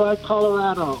Telluride,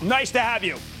 Colorado. Nice to have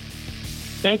you.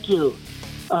 Thank you.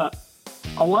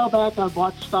 A while back, I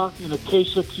bought stock in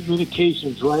Acacia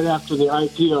Communications right after the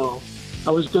IPO.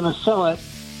 I was going to sell it,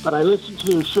 but I listened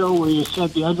to your show where you said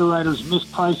the underwriters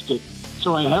mispriced it.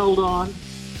 So I held on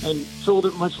and sold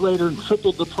it much later and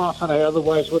tripled the profit I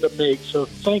otherwise would have made. So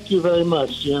thank you very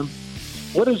much, Jim.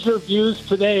 What is your views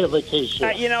today of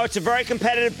Acacia? It's a very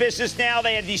competitive business now.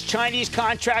 They had these Chinese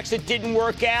contracts that didn't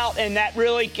work out, and that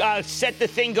really set the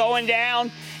thing going down.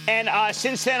 And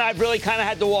since then, I've really kind of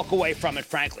had to walk away from it,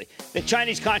 frankly. The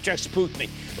Chinese contracts spooked me.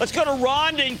 Let's go to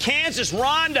Rhonda in Kansas.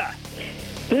 Rhonda.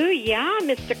 Booyah,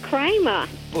 Mr. Kramer.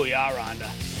 Booyah,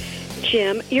 Rhonda.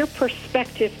 Jim, your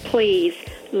perspective, please.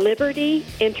 Liberty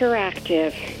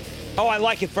Interactive. Oh, I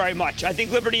like it very much. I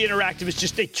think Liberty Interactive is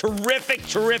just a terrific,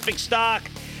 terrific stock.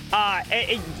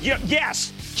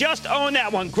 Yes, just own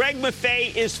that one. Greg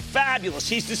Maffei is fabulous.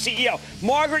 He's the CEO.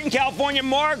 Margaret in California.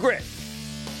 Margaret.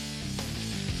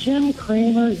 Jim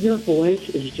Cramer, your voice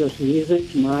is just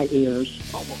music to my ears.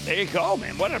 Oh, well, there you go,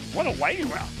 man. What a lightning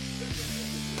round.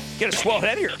 Get a swell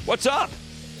head here. What's up?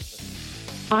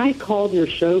 I called your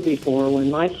show before when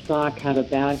my stock had a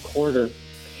bad quarter.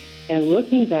 And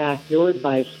looking back, your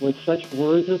advice with such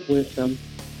words of wisdom,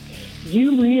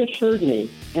 you reassured me,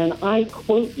 and I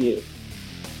quote you,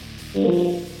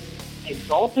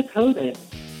 Exalta coated.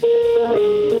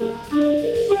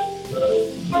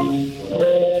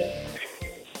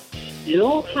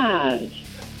 Still has.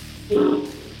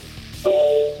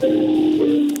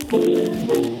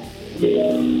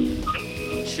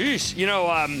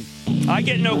 Jeez, I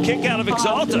get no kick out of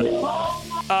Exalta.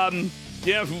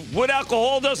 Wood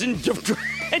alcohol doesn't do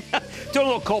a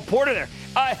little Cole Porter there.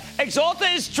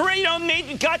 Exalta is true.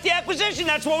 Nate got the acquisition.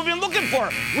 That's what we've been looking for.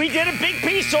 We did a big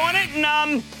piece on it,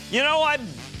 and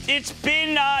it's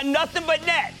been nothing but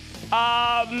net.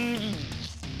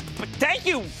 But thank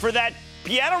you for that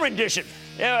piano rendition.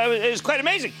 It was quite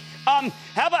amazing. How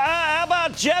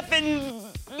about Jeff in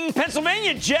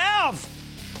Pennsylvania? Jeff.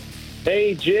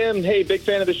 Hey, Jim. Hey, big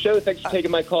fan of the show. Thanks for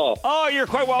taking my call. Oh, you're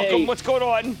quite welcome. Hey, what's going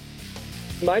on?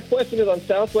 My question is on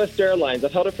Southwest Airlines.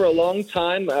 I've held it for a long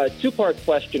time. Two-part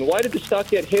question. Why did the stock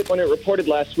get hit when it reported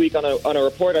last week on a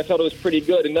report? I felt it was pretty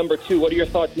good. And number two, what are your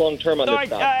thoughts long-term on this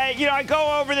stock? I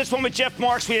go over this one with Jeff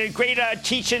Marks. We had a great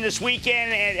teach-in this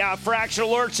weekend and for Action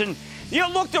Alerts. And,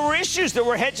 look, there were issues. There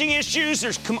were hedging issues.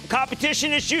 There's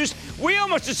competition issues. We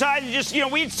almost decided to just,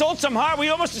 we had sold some high. We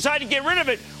almost decided to get rid of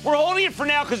it. We're holding it for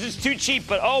now because it's too cheap.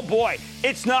 But, oh, boy,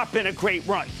 it's not been a great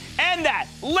run. And that,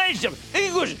 ladies and gentlemen, the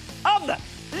conclusion of the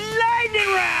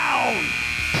Lightning Round.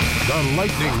 The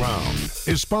Lightning Round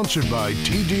is sponsored by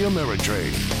TD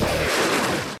Ameritrade.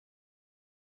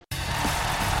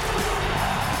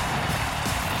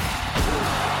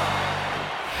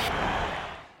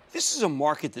 This is a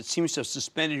market that seems to have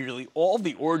suspended nearly all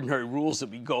the ordinary rules that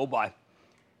we go by.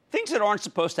 Things that aren't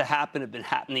supposed to happen have been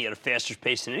happening at a faster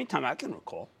pace than any time I can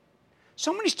recall.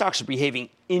 So many stocks are behaving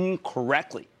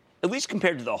incorrectly, at least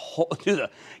compared to the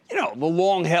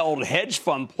long-held hedge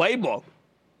fund playbook.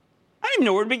 I don't even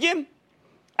know where to begin.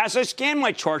 As I scan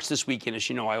my charts this weekend, as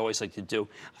you know I always like to do,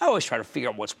 I always try to figure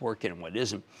out what's working and what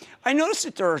isn't. I noticed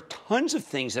that there are tons of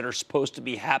things that are supposed to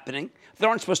be happening that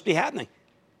aren't supposed to be happening.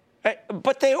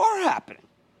 But they are happening.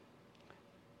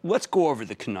 Let's go over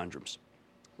the conundrums.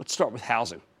 Let's start with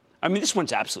housing. This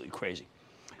one's absolutely crazy.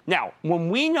 Now, when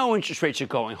we know interest rates are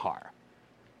going higher,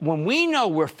 when we know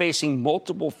we're facing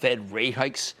multiple Fed rate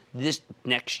hikes this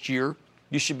next year,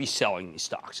 you should be selling these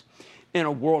stocks. In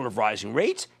a world of rising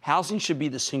rates, housing should be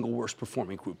the single worst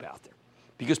performing group out there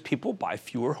because people buy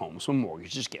fewer homes when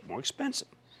mortgages get more expensive.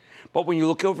 But when you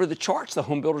look over the charts, the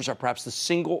home builders are perhaps the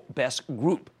single best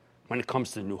group when it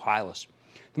comes to the new high list.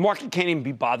 The market can't even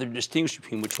be bothered to distinguish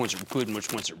between which ones are good and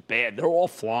which ones are bad. They're all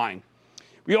flying.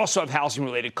 We also have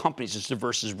housing-related companies as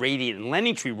diverse as Radiant and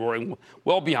LendingTree roaring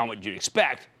well beyond what you'd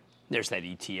expect. There's that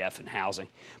ETF in housing.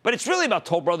 But it's really about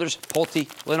Toll Brothers, Pulte,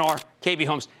 Lennar, KB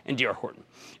Homes, and D.R. Horton.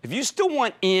 If you still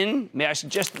want in, may I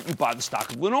suggest that you buy the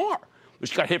stock of Lennar,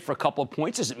 which got hit for a couple of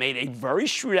points as it made a very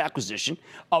shrewd acquisition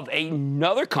of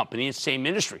another company in the same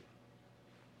industry.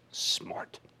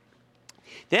 Smart.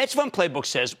 The hedge fund playbook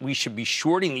says we should be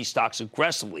shorting these stocks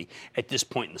aggressively at this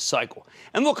point in the cycle.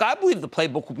 And look, I believe the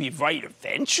playbook will be right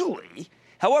eventually.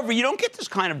 However, you don't get this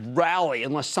kind of rally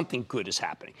unless something good is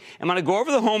happening. And when I go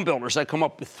over the home builders, I come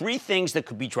up with three things that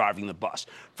could be driving the bus.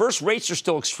 First, rates are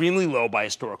still extremely low by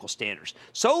historical standards.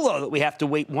 So low that we have to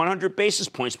wait 100 basis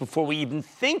points before we even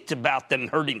think about them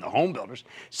hurting the home builders.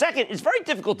 Second, it's very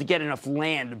difficult to get enough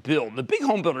land to build. The big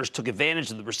home builders took advantage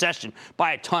of the recession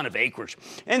by a ton of acreage.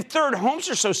 And third,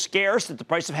 homes are so scarce that the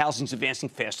price of housing is advancing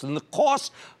faster than the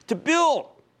cost to build.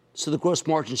 So the gross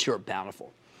margins here are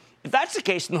bountiful. If that's the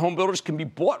case, then the home builders can be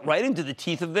bought right into the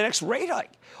teeth of the next rate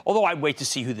hike. Although I'd wait to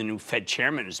see who the new Fed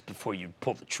chairman is before you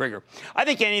pull the trigger. I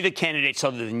think any of the candidates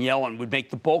other than Yellen would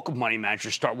make the bulk of money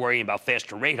managers start worrying about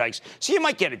faster rate hikes, so you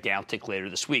might get a downtick later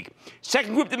this week.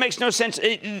 Second group that makes no sense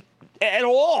at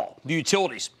all, the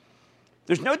utilities.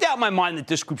 There's no doubt in my mind that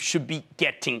this group should be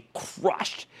getting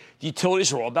crushed. The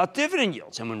utilities are all about dividend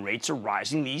yields, and when rates are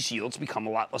rising, these yields become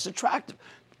a lot less attractive.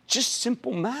 Just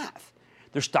simple math.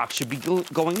 Their stocks should be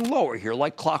going lower here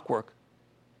like clockwork,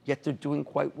 yet they're doing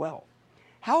quite well.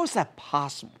 How is that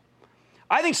possible?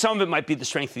 I think some of it might be the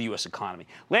strength of the U.S. economy.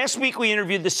 Last week, we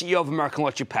interviewed the CEO of American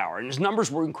Electric Power, and his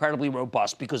numbers were incredibly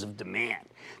robust because of demand.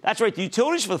 That's right, the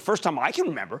utilities, for the first time I can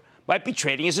remember, might be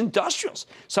trading as industrials,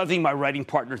 something my writing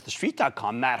partner at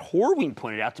TheStreet.com, Matt Horween,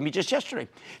 pointed out to me just yesterday.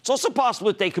 It's also possible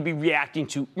that they could be reacting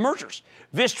to mergers.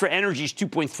 Vistra Energy's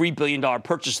 $2.3 billion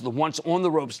purchase of the once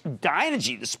on-the-ropes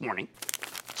Dynegy this morning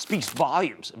speaks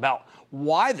volumes about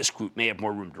why this group may have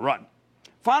more room to run.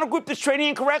 Final group that's trading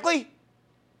incorrectly?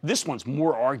 This one's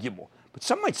more arguable, but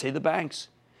some might say the banks.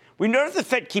 We know that the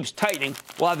Fed keeps tightening,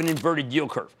 we'll have an inverted yield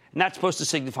curve, and that's supposed to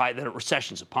signify that a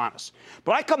recession's upon us.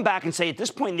 But I come back and say at this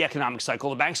point in the economic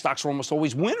cycle, the bank stocks are almost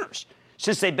always winners.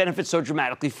 since they benefit so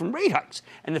dramatically from rate hikes,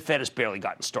 and the Fed has barely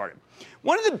gotten started.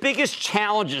 One of the biggest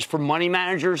challenges for money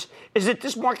managers is that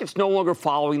this market's no longer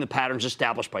following the patterns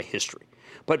established by history.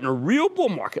 But in a real bull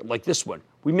market like this one,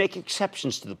 we make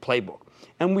exceptions to the playbook,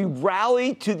 and we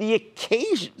rally to the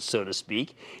occasion, so to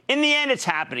speak. In the end, it's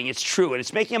happening, it's true, and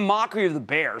it's making a mockery of the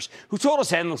bears who told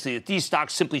us endlessly that these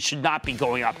stocks simply should not be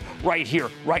going up right here,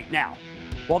 right now.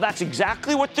 Well, that's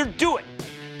exactly what they're doing,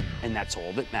 and that's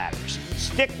all that matters.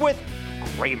 Stick with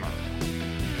Cramer.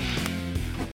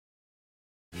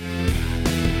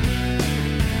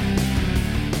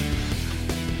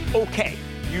 Okay,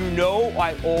 you know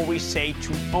I always say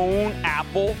to own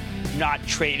Apple, not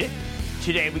trade it.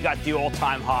 Today we got the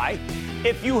all-time high.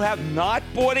 If you have not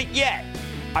bought it yet,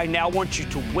 I now want you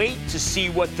to wait to see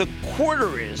what the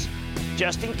quarter is,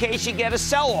 just in case you get a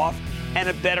sell-off and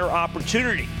a better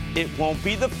opportunity. It won't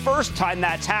be the first time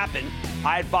that's happened.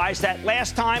 I advised that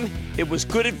last time. It was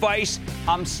good advice.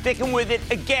 I'm sticking with it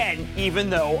again, even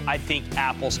though I think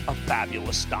Apple's a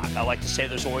fabulous stock. I like to say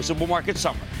there's always a bull market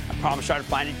somewhere. I promise I'll try to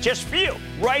find it just for you,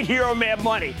 right here on Mad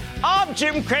Money. I'm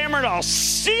Jim Cramer, and I'll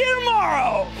see you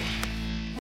tomorrow.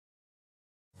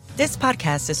 This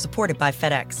podcast is supported by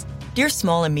FedEx. Dear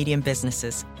small and medium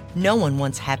businesses, no one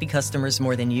wants happy customers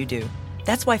more than you do.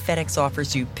 That's why FedEx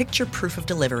offers you picture proof of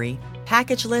delivery,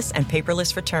 packageless and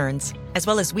paperless returns, as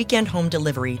well as weekend home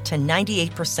delivery to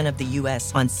 98% of the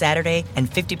U.S. on Saturday and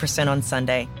 50% on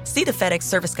Sunday. See the FedEx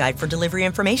service guide for delivery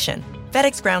information.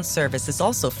 FedEx Ground service is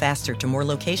also faster to more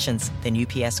locations than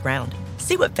UPS Ground.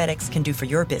 See what FedEx can do for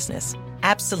your business.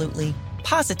 Absolutely,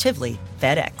 positively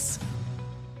FedEx.